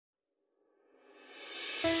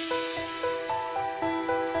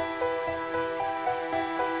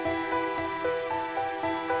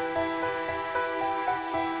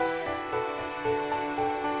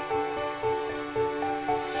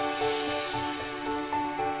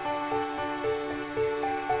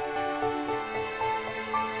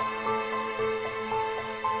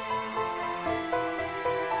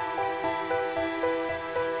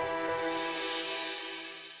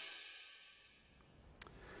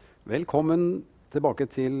Velkommen tilbake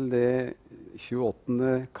til det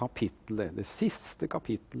 28. kapittelet, det siste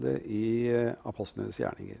kapittelet i Apostlenes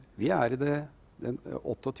gjerninger. Vi er i den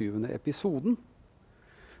 28. episoden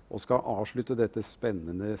og skal avslutte dette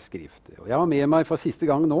spennende skriftet. Og jeg har med meg for siste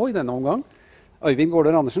gang nå i denne omgang Øyvind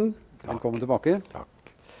Gårder Andersen. Velkommen tilbake. Takk.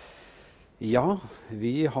 Ja,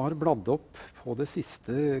 vi har bladd opp på det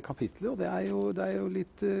siste kapittelet, og det er jo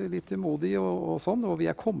litt modig og sånn, og vi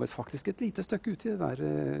er kommet faktisk et lite stykke ut i det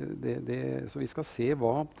der, så vi skal se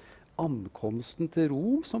hva ankomsten til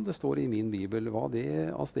Rom, som det står i min bibel, hva det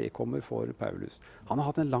avstedkommer for Paulus. Han har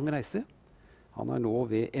hatt en lang reise. Han er nå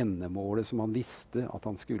ved endemålet som han visste at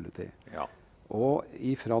han skulle til. Ja. Og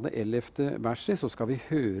fra det 11. verset så skal vi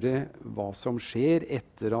høre hva som skjer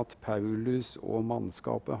etter at Paulus og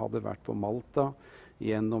mannskapet hadde vært på Malta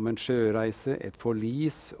gjennom en sjøreise, et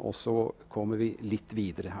forlis, og så kommer vi litt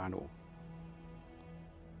videre her nå.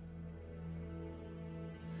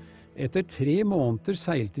 Etter 3 måneder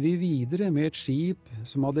seilte vi videre med et skip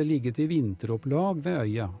som hadde ligget i vinteropplag ved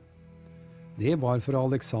øya. Det var fra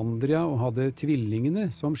Alexandria og hadde tvillingene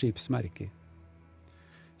som skipsmerke.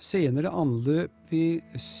 Senere anløp vi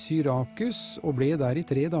Syrakus og ble der i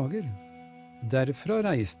 3 dager. Derfra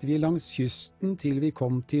reiste vi langs kysten til vi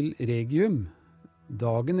kom til Regium.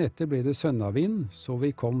 Dagen etter ble det sønnavind, så vi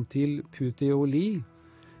kom til Puteoli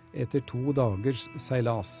etter 2 dagers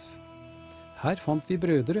seilas. Her fant vi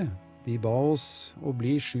brødre. De ba oss å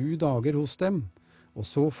bli 7 dager hos dem, og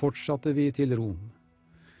så fortsatte vi til Rom.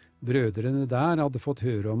 Brødrene der hadde fått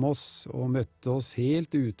høre om oss og møtte oss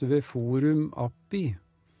helt ute ved Forum Appi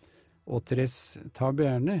og Tres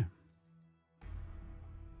Taberne.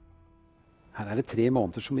 Her er det 3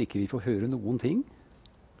 måneder som ikke vi får høre noen ting,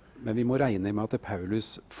 men vi må regne med at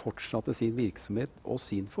Paulus fortsatte sin virksomhet og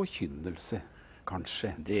sin forkynnelse,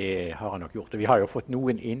 kanskje. Det har han nok gjort. Vi har jo fått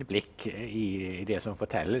noen innblikk i det som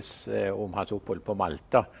fortelles om hans opphold på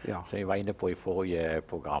Malta, Ja. som vi var inne på i forrige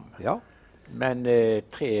program. Ja, Men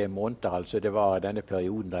 3 måneder, altså det var denne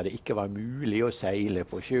perioden da det ikke var mulig å seile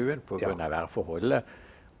på sjøen på grunn av værforholdet.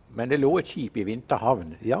 Men det lå et skip i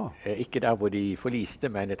vinterhavn, Ja. Ikke der hvor de forliste,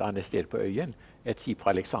 men et annet sted på øyen. Et skip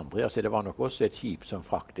fra Alexandria, så det var nok også et skip som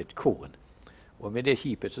fraktet korn. Og med det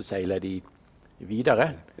skipet så seiler de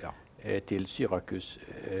videre Ja. Til Syrakus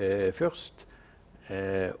først,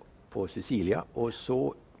 på Sicilia, og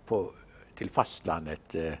så til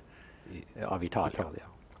fastlandet av Italia.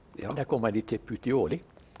 Ja. Der kommer de til Puteoli,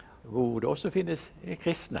 hvor det også finnes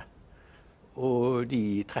kristne. Og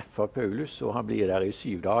de treffer Paulus, og han blir der i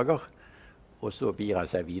 7 dager, og så blir han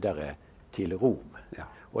seg videre til Rom. Ja.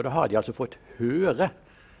 Og da har de altså fått høre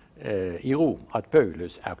i Rom at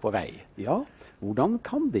Paulus er på vei. Ja, hvordan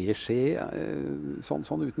kan det skje sånn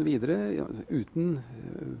uten videre, uten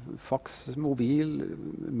fax, mobil,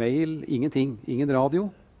 mail, ingenting, ingen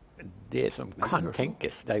radio? Det som kan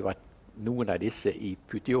tenkes, det er jo at noen av disse i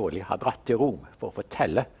Puteoli har dratt til Rom for å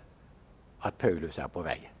fortelle at Paulus er på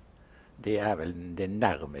vei. Det er vel det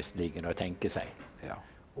nærmest liggende å tenke seg. Ja.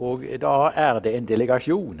 Og da er det en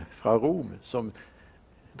delegasjon fra Rom som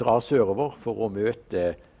drar sørover for å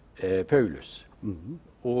møte Paulus.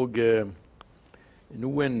 Og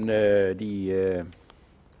noen de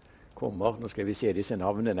kommer, nå skal vi se disse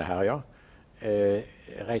navnene her, ja,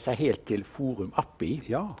 reiser helt til Forum Appi.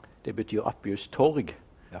 Ja. Det betyr Appius torg,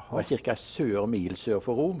 og er ca. mil sør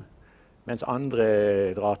for Rom. Mens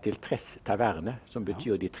andre drar til Tres Taverne, som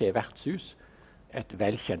betyr de 3 vertshus. Et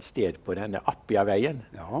velkjent sted på denne Appia-veien,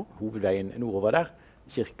 Ja. hovedveien nordover der,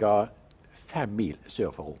 ca. 5 mil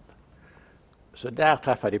sør for Rom. Så der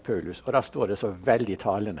treffer de Paulus, og da står det så veldig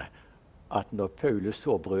talende at når Paulus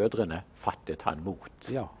så brødrene, fattet han mot.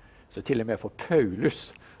 Ja. Så til og med for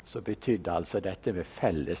Paulus så betydde altså dette med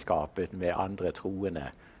fellesskapet med andre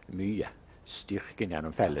troende mye. Styrken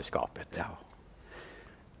gjennom fellesskapet. Ja.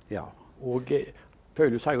 Ja. Og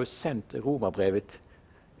Paulus har jo sendt romerbrevet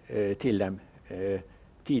til dem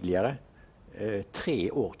tidligere,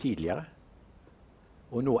 3 år tidligere.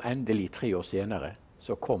 Og nå endelig 3 år senere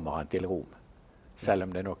så kommer han til Rom. Selv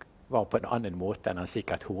om det nok var på en annen måte enn han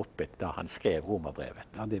sikkert håpet da han skrev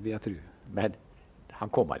romerbrevet. Ja, det vil jeg tro. Men han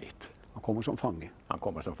kommer dit. Han kommer som fange. Han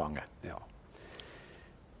kommer som fange. Ja.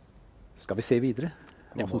 Skal vi se videre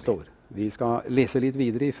Det hva må som vi. står? Vi skal lese litt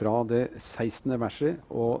videre fra det 16. verset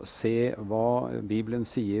og se hva Bibelen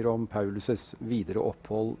sier om Paulus' videre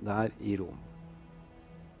opphold der i Rom.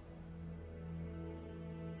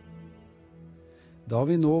 Da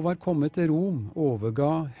vi nå var kommet til Rom,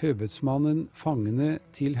 overga høvedsmannen fangene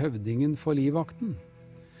til høvdingen for livvakten.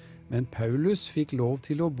 Men Paulus fikk lov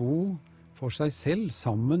til å bo for seg selv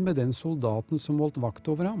sammen med den soldaten som holdt vakt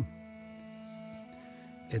over ham.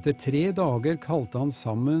 Etter 3 dager kalte han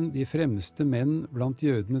sammen de fremste menn blant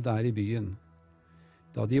jødene der i byen.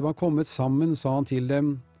 Da de var kommet sammen, sa han til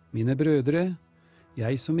dem, «Mine brødre,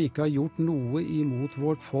 jeg som ikke har gjort noe imot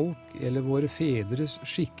vårt folk eller våre fedres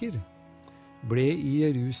skikker, ble i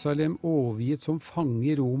Jerusalem overgitt som fange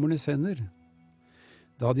i romernes hender.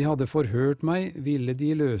 Da de hadde forhørt meg, ville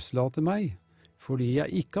de løslate meg, fordi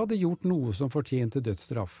jeg ikke hadde gjort noe som fortjente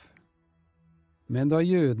dødsstraff. Men da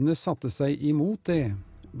jødene satte seg imot det,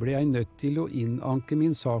 ble jeg nødt til å innanke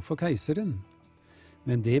min sak for keiseren.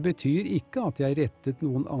 Men det betyr ikke at jeg rettet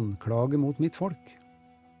noen anklage mot mitt folk.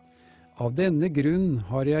 Av denne grunn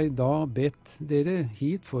har jeg da bedt dere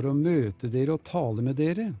hit for å møte dere og tale med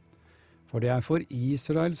dere, for det er for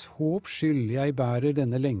Israels håps skyld jeg bærer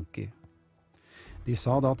denne lenke. De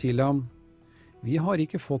sa da til ham, vi har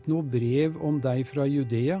ikke fått noe brev om deg fra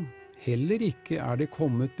Judea, heller ikke er det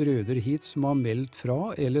kommet brødre hit som har meldt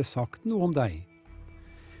fra eller sagt noe om deg.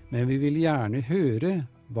 Men vi vil gjerne høre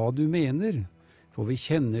hva du mener, for vi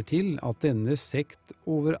kjenner til at denne sekt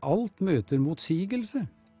overalt møter motsigelse.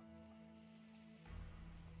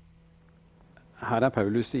 Her er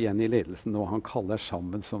Paulus igjen i ledelsen, og han kaller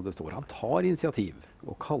sammen, som det står. Han tar initiativ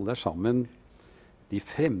og kaller sammen de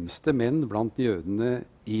fremste menn blant jødene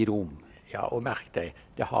i Rom. Ja, og merk deg,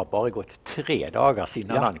 det har bare gått 3 dager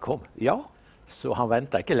siden han kom. Ja. Så han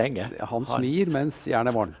venter ikke lenge. Han smir mens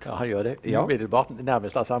jernet er varmt. Ja, han gjør det. Umiddelbart,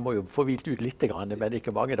 nærmest, altså, han må jo få hvilt ut litt, men det er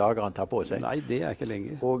ikke mange dager han tar på seg. Nei, det er ikke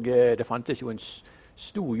lenge. Og det fantes jo en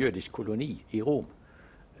stor jødisk koloni i Rom.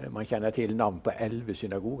 Man kjenner til navn på 11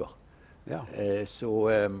 synagoger. Ja. Så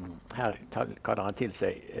her kaller han til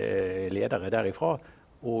seg ledere derifra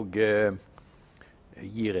og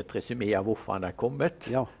gir et resumé av hvorfor han er kommet.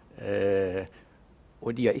 Ja.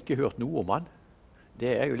 Og de har ikke hørt noe om han.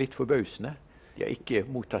 Det er jo litt forbausende. De har ikke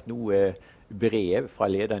mottatt noe brev fra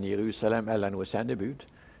lederen i Jerusalem eller noe sendebud.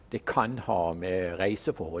 Det kan ha med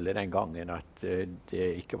reiseforholdet den gangen at det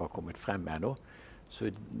ikke var kommet frem ennå. Så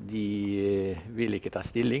de vil ikke ta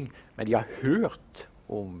stilling, men de har hørt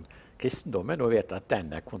om kristendommen og vet at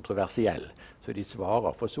den er kontroversiell. Så de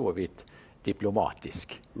svarer for så vidt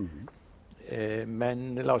diplomatisk.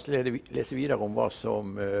 Men la oss lese videre om hva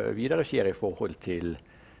som videre skjer i forhold til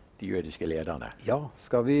de jødiske lederne. Ja,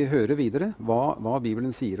 skal vi høre videre hva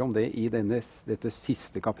Bibelen sier om det i dette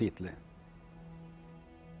siste kapitlet.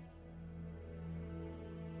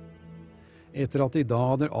 Etter at de da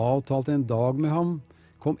hadde avtalt en dag med ham,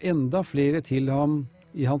 kom enda flere til ham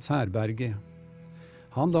i hans herberge.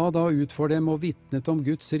 Han la da ut for dem og vitnet om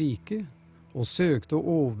Guds rike, og søkte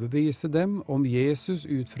å overbevise dem om Jesus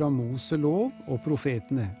ut fra Mose lov og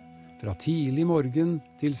profetene, fra tidlig morgen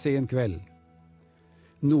til sen kveld.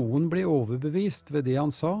 Noen ble overbevist ved det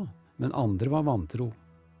han sa, men andre var vantro.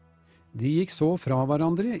 De gikk så fra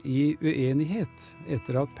hverandre i uenighet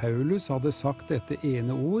etter at Paulus hadde sagt dette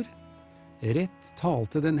ene ord. Rett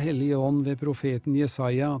talte den hellige ånd ved profeten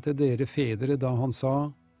Jesaja til dere fedre da han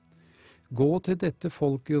sa, «Gå til dette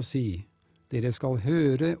folket og si, dere skal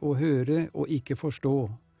høre og ikke forstå.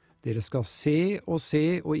 Dere skal se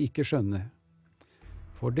og ikke skjønne.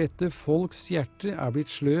 For dette folks hjerte er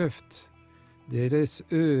blitt sløvt, deres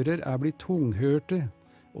ører er blitt tunghørte,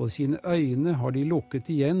 og sine øyne har de lukket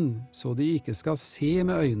igjen, så de ikke skal se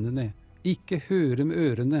med øynene, ikke høre med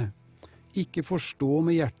ørene, ikke forstå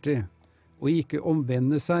med hjertet, og ikke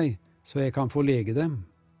omvende seg, så jeg kan få lege dem.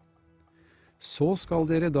 Så skal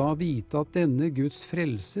dere da vite at denne Guds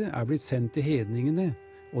frelse er blitt sendt til hedningene,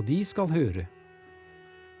 og de skal høre.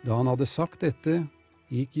 Da han hadde sagt dette,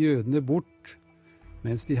 gikk jødene bort,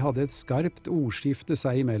 mens de hadde et skarpt ordskifte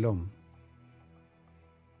seg imellom.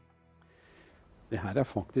 Det her er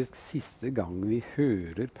faktisk siste gang vi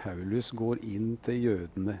hører Paulus går inn til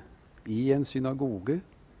jødene i en synagoge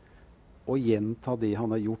og gjenta det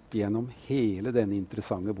han har gjort gjennom hele denne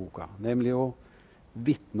interessante boka, nemlig å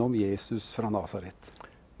vitne om Jesus fra Nazaret.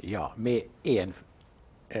 Ja, med en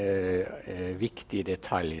viktig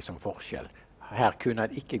detalj som forskjell. Her kunne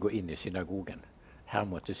han ikke gå inn i synagogen. Her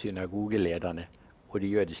måtte synagogelederne og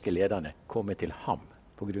de jødiske lederne komme til ham.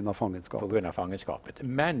 På grunn av fangenskapet. På grunn av fangenskapet.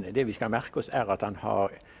 Men det vi skal merke oss er at han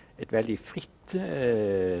har et veldig fritt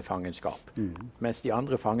fangenskap. Mens de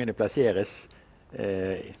andre fangene plasseres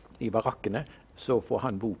i barakkene, så får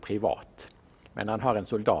han bo privat. Men han har en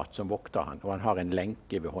soldat som vokter han, og han har en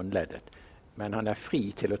lenke ved håndleddet. Men han er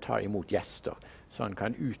fri til å ta imot gjester, så han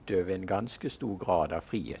kan utøve en ganske stor grad av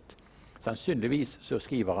frihet. Sannsynligvis så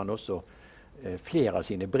skriver han også flere av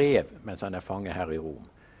sine brev mens han er fange her i Rom.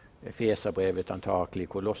 Feserbrevet antakelig,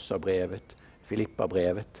 Kolosserbrevet,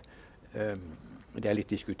 Filippabrevet. Det er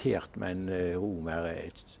litt diskutert, men Rom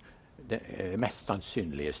det mest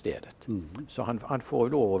sannsynlige stedet. Så han får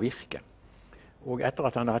lov å virke. Og etter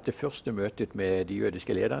at han har hatt det første møtet med de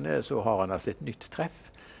jødiske lederne, så har han altså et nytt treff,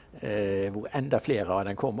 hvor enda flere av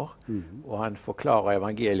dem kommer. Og han forklarer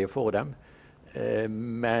evangeliet for dem.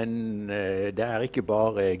 Men det er ikke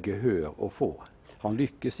bare gehør å få. Han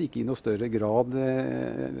lykkes ikke i noe større grad.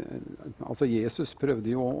 Altså Jesus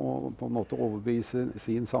prøvde jo å på en måte overbevise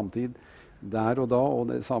sin samtid der og da, og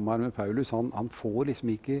det samme er med Paulus. Han får liksom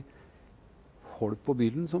ikke hold på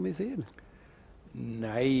byllen, som vi sier.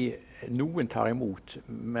 Nei, noen tar imot,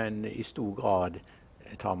 men i stor grad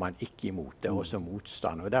tar man ikke imot. Det er også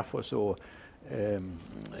motstand. Og derfor så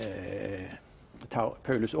tar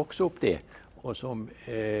Paulus også opp det, og som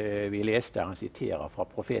vi leste, han siterer fra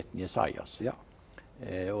profeten Jesajas. Ja.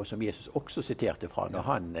 Og som Jesus også siterte fra når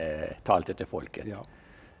han talte til folket. Ja.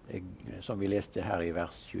 Som vi leste her i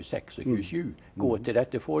vers 26 og 27. Gå til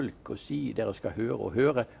dette folk og si, dere skal høre og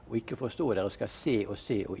høre, og ikke forstå, dere skal se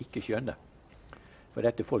og ikke skjønne. For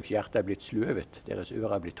dette folks hjerte er blitt sløvet, deres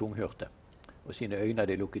ører er blitt tunghørte, og sine øyne er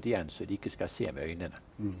det lukket igjen, så de ikke skal se med øynene.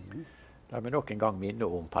 Da vil vi nok en gang minne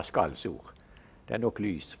om Pascals ord. Det er nok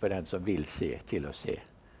lys for den som vil se, til å se.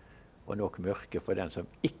 Og nok mørke for den som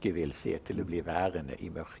ikke vil se, til å bli værende i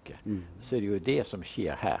mørket. Så er det jo det som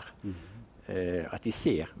skjer her. At de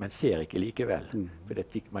ser, men ser ikke likevel. For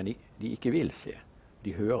de ikke vil se.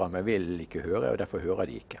 De hører, men vil ikke høre, og derfor hører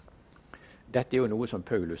de ikke. Dette er jo noe som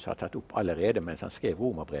Paulus har tatt opp allerede mens han skrev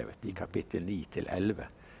Romerbrevet i kapittel 9-11.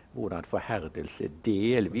 Hvordan forherdelse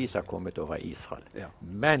delvis har kommet over Israel. Ja.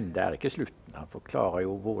 Men det er ikke slutten. Han forklarer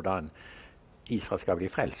jo hvordan Israel skal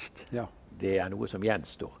bli frelst. Ja. Det er noe som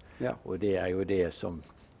gjenstår. Ja. Og det er jo det som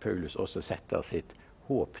Paulus også setter sitt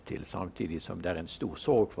håp til, samtidig som det er en stor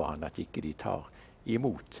sorg for han at ikke de tar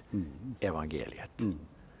imot evangeliet.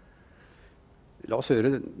 La oss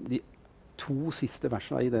høre de 2 siste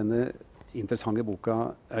versene i denne interessante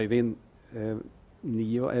boka, Øyvind,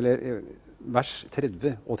 vers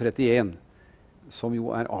 30 og 31, som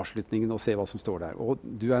jo er avslutningen, og se hva som står der. Og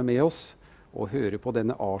du er med oss og hører på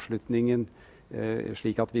denne avslutningen,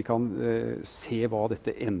 slik at vi kan se hva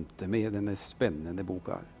dette endte med, denne spennende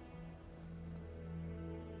boka.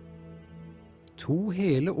 2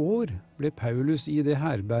 hele år ble Paulus i det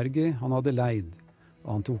herberget han hadde leid,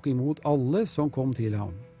 og han tok imot alle som kom til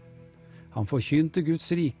ham. Han forkynte Guds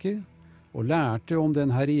rike, og lærte om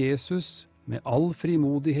den Herre Jesus med all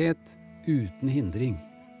frimodighet uten hindring.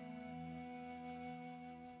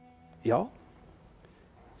 Ja,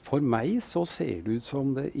 for meg så ser det ut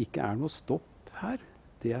som det ikke er noe stopp her.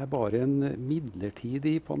 Det er bare en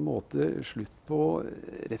midlertidig på en måte slutt på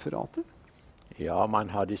referatet. Ja,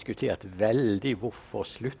 man har diskutert veldig hvorfor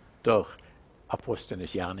slutter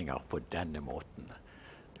Apostlenes gjerninger på denne måten.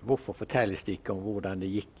 Hvorfor fortelles det ikke om hvordan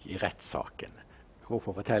det gikk i rettssaken?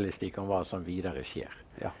 Hvorfor fortelles det ikke om hva som videre skjer?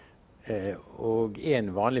 Ja. Og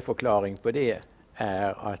en vanlig forklaring på det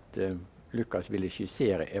er at Lukas ville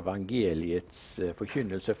skissere evangeliets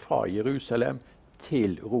forkynnelse fra Jerusalem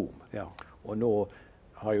til Rom. Ja. Og nå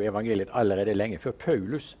har jo evangeliet allerede lenge før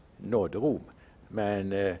Paulus nådde Rom.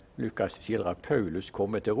 Men Lukas skildrer Paulus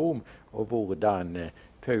komme til Rom, og hvordan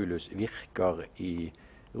Paulus virker i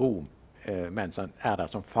Rom mens han er der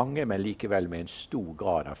som fange, men likevel med en stor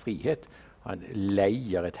grad av frihet. Han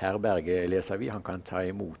leier et herberge, leser vi. Han kan ta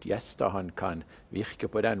imot gjester, han kan virke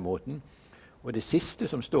på den måten. Og det siste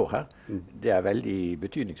som står her, det er veldig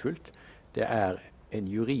betydningsfullt. Det er en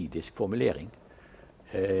juridisk formulering.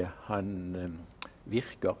 Han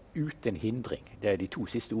virker uten hindring. Det er de 2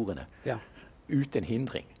 siste ordene. Ja. Uten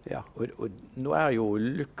hindring. Ja. Og nå er jo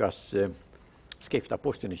Lukas skrift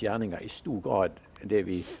Apostlenes gjerninger i stor grad det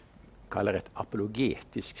vi kaller et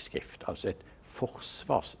apologetisk skrift, altså et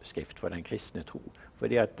forsvarsskrift for den kristne tro.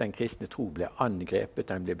 Fordi at den kristne tro ble angrepet,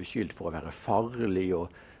 den ble beskyldt for å være farlig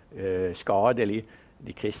og skadelig.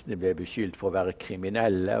 De kristne ble beskyldt for å være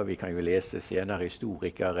kriminelle, og vi kan jo lese senere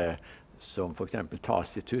historikere som for eksempel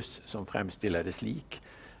Tacitus, som fremstiller det slik.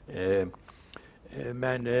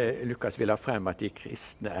 Men Lukas vil ha frem at de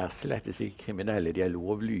kristne er slett ikke kriminelle, de er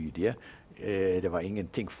lovlydige. Det var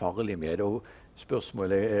ingenting farlig med det. Og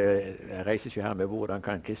spørsmålet reises jo her med hvordan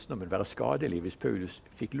kan kristendommen være skadelig hvis Paulus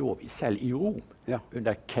fikk lov selv i Rom,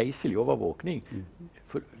 under keiserlig overvåkning.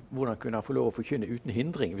 Hvordan kunne han få lov å forkynne uten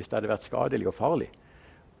hindring hvis det hadde vært skadelig og farlig?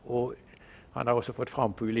 Og han har også fått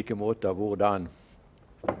fram på ulike måter hvordan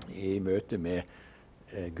i møte med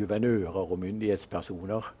guvernører og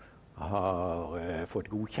myndighetspersoner har fått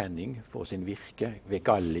godkjenning for sin virke ved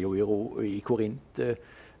Gallio i Korint.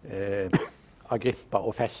 Agrippa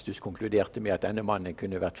og Festus konkluderte med at denne mannen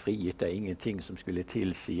kunne vært frigitt. Det er ingenting som skulle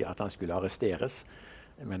tilsi at han skulle arresteres.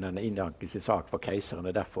 Men han innanket sin sak for keiseren,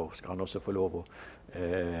 og derfor skal han også få lov å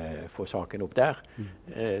få saken opp der.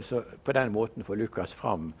 Så på den måten får Lukas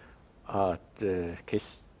fram at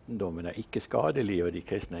kristendommen er ikke skadelig, og de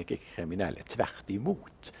kristne er ikke kriminelle. Tvert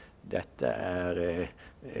imot. Dette er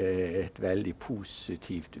et veldig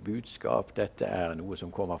positivt budskap. Dette er noe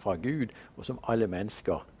som kommer fra Gud, og som alle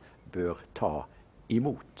mennesker bør ta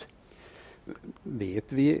imot.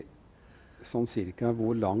 Vet vi sånn cirka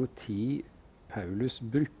hvor lang tid Paulus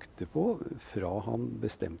brukte på fra han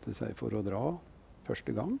bestemte seg for å dra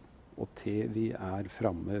første gang, og til vi er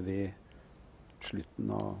framme ved slutten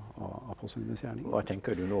av Apostlenes gjerninger? Hva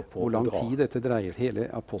tenker du nå på hvor lang å dra? tid dette dreier, hele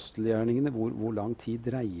apostelgjerningene, hvor lang tid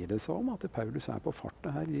dreier det seg om at Paulus er på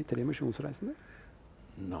fartet her i de 3 misjonsreisene?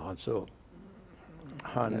 Nå, altså,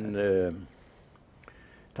 han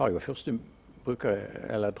drar ut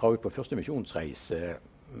på første misjonsreise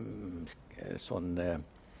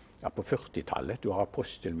på 40-tallet. Du har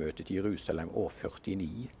apostelmøtet i Jerusalem år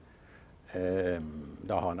 49.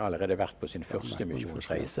 Da har han allerede vært på sin første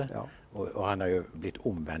misjonsreise. Ja. Og han har jo blitt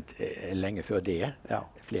omvendt lenge før det. Ja.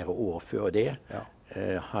 Flere år før det. Ja.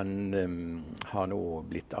 Han har nå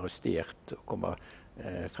blitt arrestert og kommer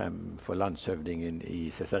frem for landshøvdingen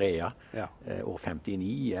i Caesarea år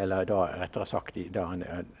 59. Eller da, rettere sagt,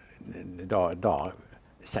 da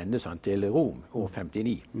sendes han til Rom år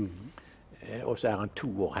 59. Og så er han 2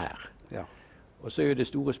 år her. Ja. Og så er det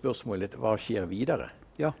store spørsmålet, hva skjer videre?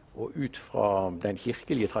 Ja. Og ut fra den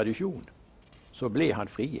kirkelige tradisjonen så ble han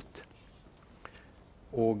frigitt.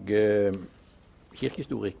 Og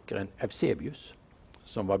kirkehistorikeren Eusebius,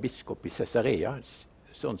 som var biskop i Caesarea,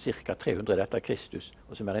 sånn ca. 300 etter Kristus,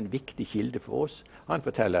 og som er en viktig kilde for oss, han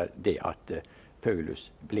forteller det at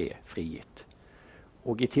Paulus ble frigitt.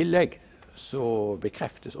 Og i tillegg så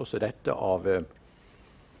bekreftes også dette av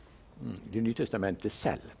Det nye testamentet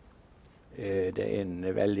selv. Det er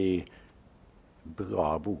en veldig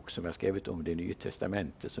bra bok som er skrevet om Det nye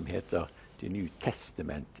testamentet, som heter The New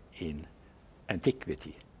Testament in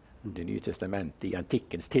Antiquity. Det nye testamentet i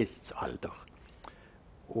antikkens tidsalder.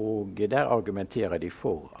 Og der argumenterer de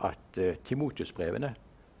for at Timotheusbrevene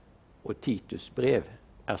og Titus brev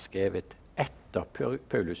er skrevet etter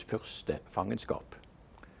Paulus første fangenskap.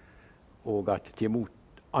 Og at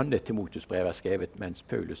andre Timotheusbrev er skrevet mens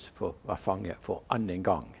Paulus var fange for annen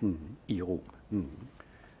gang i Rom.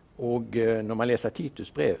 Og når man leser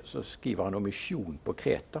Titus brev, så skriver han om misjon på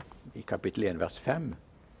Kreta i kapittel 1, vers 5.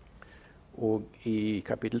 Og i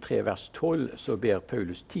kapittel 3, vers 12, så ber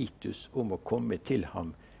Paulus Titus om å komme til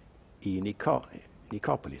ham i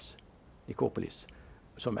Nikopolis,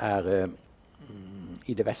 som er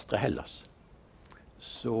i det vestre Hellas.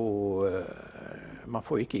 Så man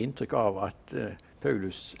får ikke inntrykk av at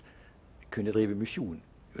Paulus kunne drive misjon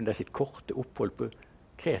under sitt korte opphold på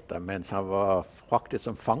Kreta mens han var fraktet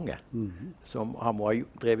som fange. Som han må ha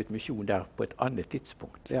drevet misjon der på et annet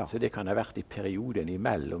tidspunkt. Ja. Så det kan ha vært i perioden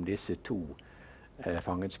imellom disse 2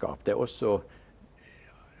 fangenskap. Det er også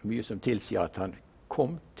mye som tilsier at han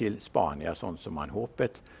kom til Spania sånn som han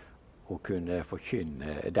håpet, og kunne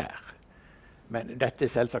forkynne der. Men dette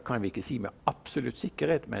selvsagt kan vi ikke si med absolutt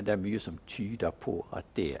sikkerhet, men det er mye som tyder på at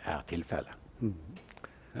det er tilfellet.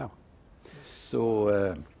 Ja. Så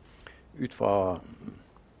ut fra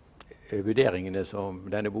vurderingene som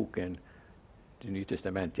denne boken Det nye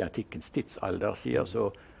testamentet i antikkens tidsalder sier, så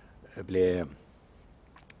ble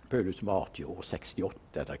Paulus martyr år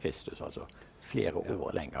 68 etter Kristus, altså flere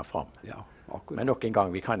år lenger fram. Ja, men nok en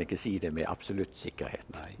gang, vi kan ikke si det med absolutt sikkerhet.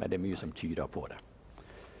 Nei, men det er mye som tyder på det.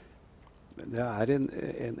 Det er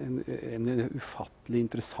en ufattelig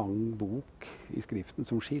interessant bok i skriften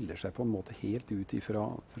som skiller seg på en måte helt ut fra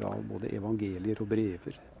både evangelier og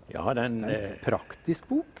brever. Ja, det er en praktisk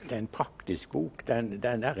bok. Det er en praktisk bok.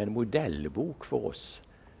 Den er en modellbok for oss.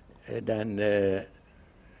 Den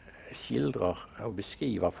skildrer og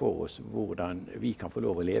beskriver for oss hvordan vi kan få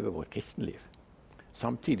lov å leve vårt kristenliv.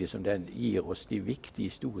 Samtidig som den gir oss de viktige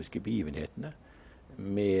historiske begivenhetene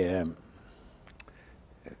med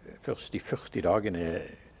først de 40 dagene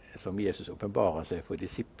som Jesus åpenbarer seg for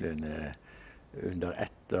disiplene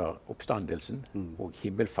etter oppstandelsen og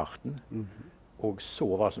himmelfarten, og så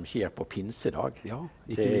hva som skjer på pinsedag. Ja,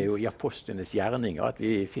 det er jo i Apostlenes Gjerninger at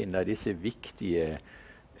vi finner disse viktige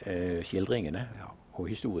skildringene og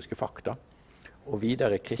historiske fakta. Og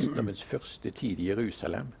videre kristendommens første tid i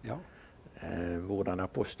Jerusalem. Ja. Hvordan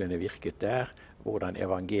apostlene virket der, hvordan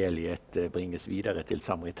evangeliet bringes videre til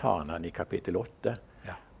samaritanerne i kapittel 8,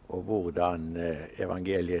 og hvordan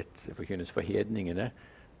evangeliet forkynnes for hedningene.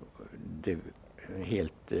 Det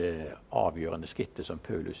helt avgjørende skrittet som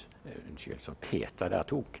Peter der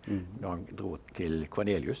tok når han dro til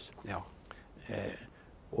Kornelius. Ja.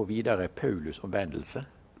 og videre Paulus omvendelse.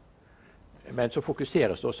 Men så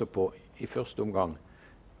fokuseres det også på i første omgang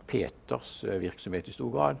Peters virksomhet i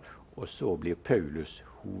stor grad, og så blir Paulus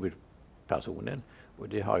hovedpersonen. Og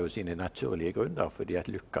det har jo sine naturlige grunner, fordi at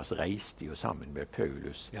Lukas reiste jo sammen med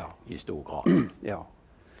Paulus i stor grad. Ja,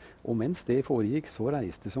 og mens det foregikk, så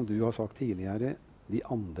reiste, som du har sagt tidligere, de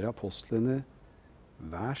andre apostlene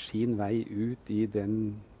hver sin vei ut i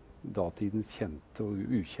den datidens kjente og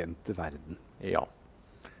ukjente verden. Ja,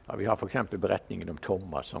 vi har for eksempel beretningen om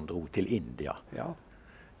Thomas som dro til India. Ja.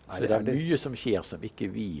 Så det er mye som skjer som ikke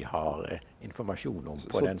vi har informasjon om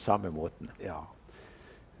på den samme måten. Ja.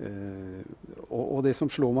 Og det som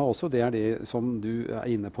slår meg også, det er det som du er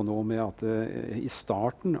inne på nå, med at i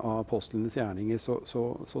starten av apostlenes gjerninger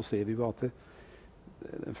så ser vi jo at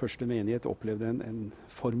den første menighet opplevde en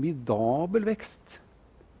formidabel vekst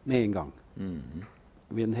med en gang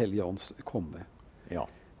ved Den hellige ånds komme. Ja.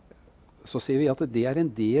 Så ser vi at det er en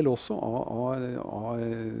del også av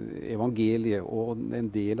evangeliet og en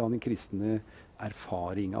del av den kristne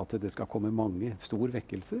erfaring, at det skal komme mange, stor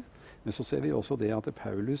vekkelse. Men så ser vi også det at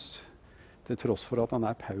Paulus, til tross for at han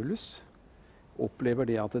er Paulus, opplever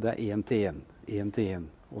det at det er en til en.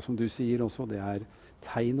 Og som du sier også, det er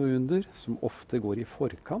tegn og under som ofte går i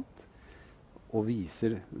forkant og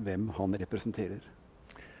viser hvem han representerer.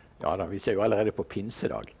 Ja da, vi ser jo allerede på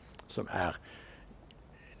pinsedag, som er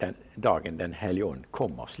den dagen Den hellige ånd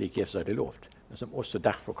kommer, slik Jesus hadde lovt, men som også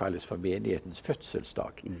derfor kalles for menighetens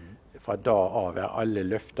fødselsdag. Fra da av er alle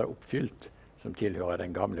løfter oppfylt som tilhører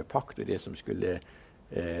den gamle pakt, og det som skulle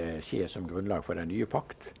skje som grunnlag for den nye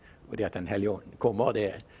pakt. Og det at Den hellige ånd kommer,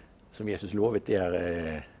 det som Jesus lovet, det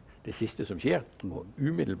er det siste som skjer. Og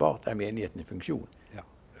umiddelbart er menigheten i funksjon. Ja.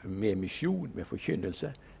 Med misjon, med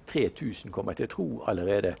forkynnelse. 3000 kommer til tro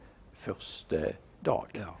allerede første dag.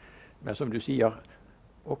 Ja. Men som du sier,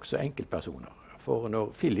 også enkeltpersoner. For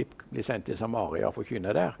når Philip blir sendt til Samaria og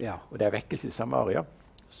forkynner der, og det er vekkelse i Samaria,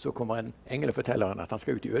 så kommer en engel og forteller han at han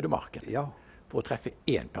skal ut i ødemarken for å treffe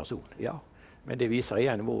én person. Ja. Men det viser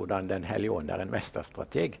igjen hvordan Den hellige ånd er en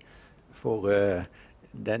mesterstrateg. For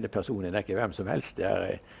denne personen er ikke hvem som helst. Det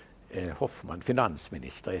er Hoffmann,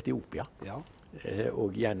 finansminister i Etiopia. Ja.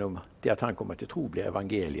 Og gjennom det at han kommer til tro, blir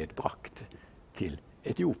evangeliet brakt til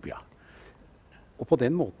Etiopia. Og på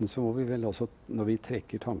den måten så må vi vel også, når vi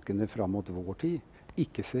trekker tankene fram mot vår tid,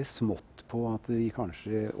 ikke se smått på at vi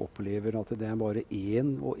kanskje opplever at det er bare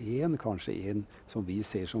én og én, kanskje en som vi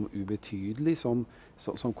ser som ubetydelig, som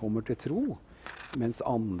kommer til tro, mens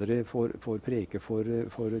andre får preke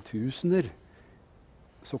for tusener.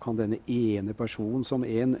 Så kan denne ene personen som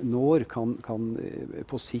en når, kan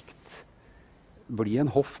på sikt bli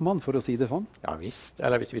en hoffmann, for å si det sånn. Ja visst,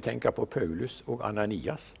 eller hvis vi tenker på Paulus og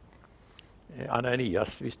Ananias.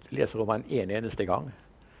 Ananias, vi leser om han en eneste gang.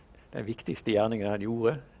 Den viktigste gjerningen han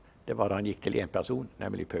gjorde, det var da han gikk til en person,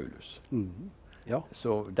 nemlig Paulus. Ja.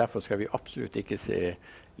 Så derfor skal vi absolutt ikke se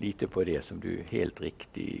lite på det som du helt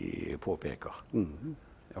riktig påpeker.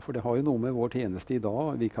 Ja, for det har jo noe med vår tjeneste i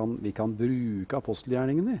dag. Vi kan bruke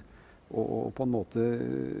apostelgjerningene og på en måte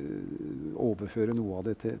overføre noe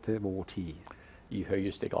av det til vår tid. I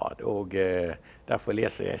høyeste grad. Og derfor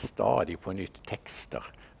leser jeg stadig på nytt tekster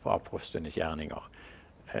fra apostlenes gjerninger.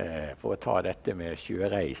 For å ta dette med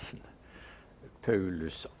sjøreisen.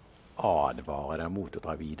 Paulus advarer dem mot å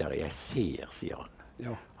dra videre. Jeg ser, sier han.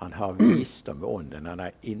 Ja. Han har visdom ved ånden, han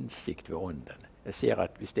har innsikt ved ånden. Jeg ser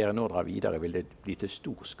at hvis dere nå drar videre, vil det bli til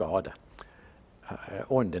stor skade.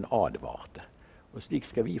 Ånden advarte. Og slik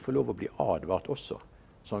skal vi få lov å bli advart også,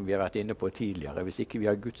 som vi har vært inne på tidligere. Hvis ikke vi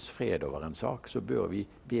har Guds fred over en sak, så bør vi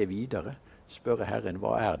be videre. Spørre Herren,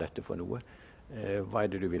 hva er dette for noe? Hva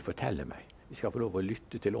er det du vil fortelle meg? Vi skal få lov å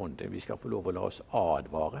lytte til ånden. Vi skal få lov å la oss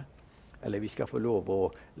advare. Eller vi skal få lov å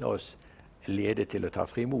la oss lede til å ta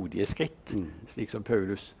frimodige skritt, slik som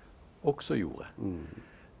Paulus også gjorde.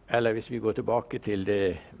 Eller hvis vi går tilbake til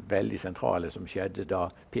det veldig sentrale som skjedde da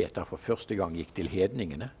Peter for første gang gikk til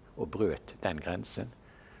hedningene og brøt den grensen.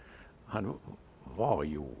 Han var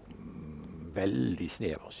jo veldig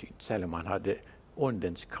sneversynt, selv om han hadde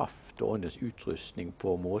åndens kraft og åndens utrustning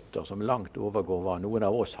på måter som langt overgår hva noen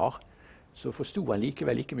av oss har, så forstod han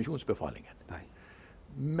likevel ikke misjonsbefalingen. Nei.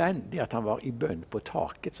 Men det at han var i bønn på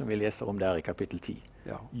taket, som vi leser om der i kapittel 10,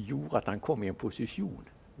 gjorde at han kom i en posisjon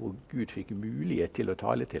hvor Gud fikk mulighet til å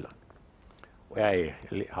tale til han. Og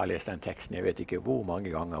jeg har lest den teksten, jeg vet ikke hvor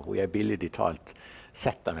mange ganger, hvor jeg billedlig talt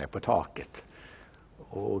setter meg på taket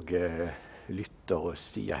og lytter og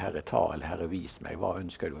sier, Herre tal, Herre vis meg, hva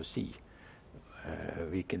ønsker du å si?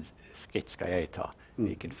 Hvilken skritt skal jeg ta?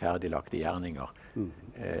 Hvilken ferdiglagte gjerninger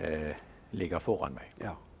ligger foran meg?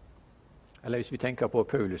 Ja. Eller hvis vi tenker på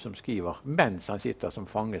Paulus som skriver mens han sitter som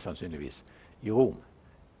fange sannsynligvis i Rom,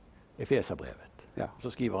 Efeserbrevet. Ja. Så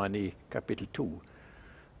skriver han i kapittel 2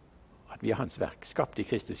 at vi er hans verk, skapt i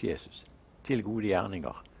Kristus Jesus, til gode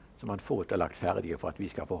gjerninger, som han fått og lagt ferdige for at vi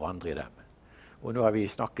skal få vandre i dem. Og nå har vi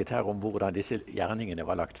snakket her om hvordan disse gjerningene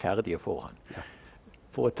var lagt ferdige for han. Ja.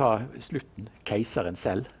 For å ta slutten, keiseren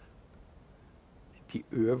selv, de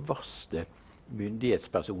øverste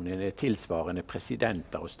myndighetspersonene, tilsvarende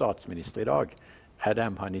presidenter og statsminister i dag, er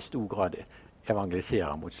dem han i stor grad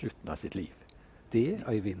evangeliserer mot slutten av sitt liv. Det,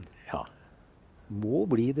 Øyvind, Ja. må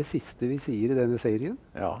bli det siste vi sier i denne serien.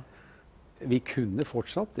 Ja. Vi kunne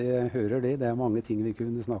fortsatt, jeg hører det er mange ting vi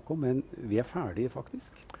kunne snakke om, men vi er ferdige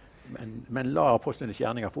faktisk. Men la apostlenes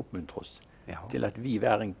gjerninger få oppmuntre oss Ja. til at vi,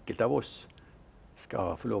 hver enkelt av oss,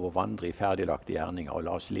 skal få lov å vandre i ferdiglagte gjerninger og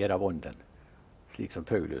la oss lede av ånden, slik som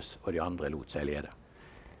Paulus og de andre lot seg lede.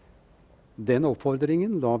 Den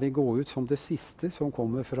oppfordringen lar vi gå ut som det siste som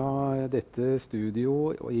kommer fra dette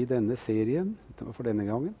studio og i denne serien for denne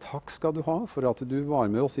gangen. Takk skal du ha for at du var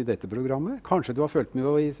med oss i dette programmet. Kanskje du har fulgt med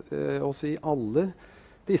oss i alle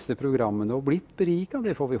disse programmene og blitt beriket,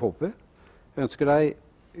 det får vi håpe. Jeg ønsker deg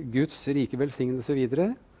Guds rike velsignelse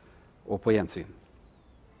videre, og på gjensyn.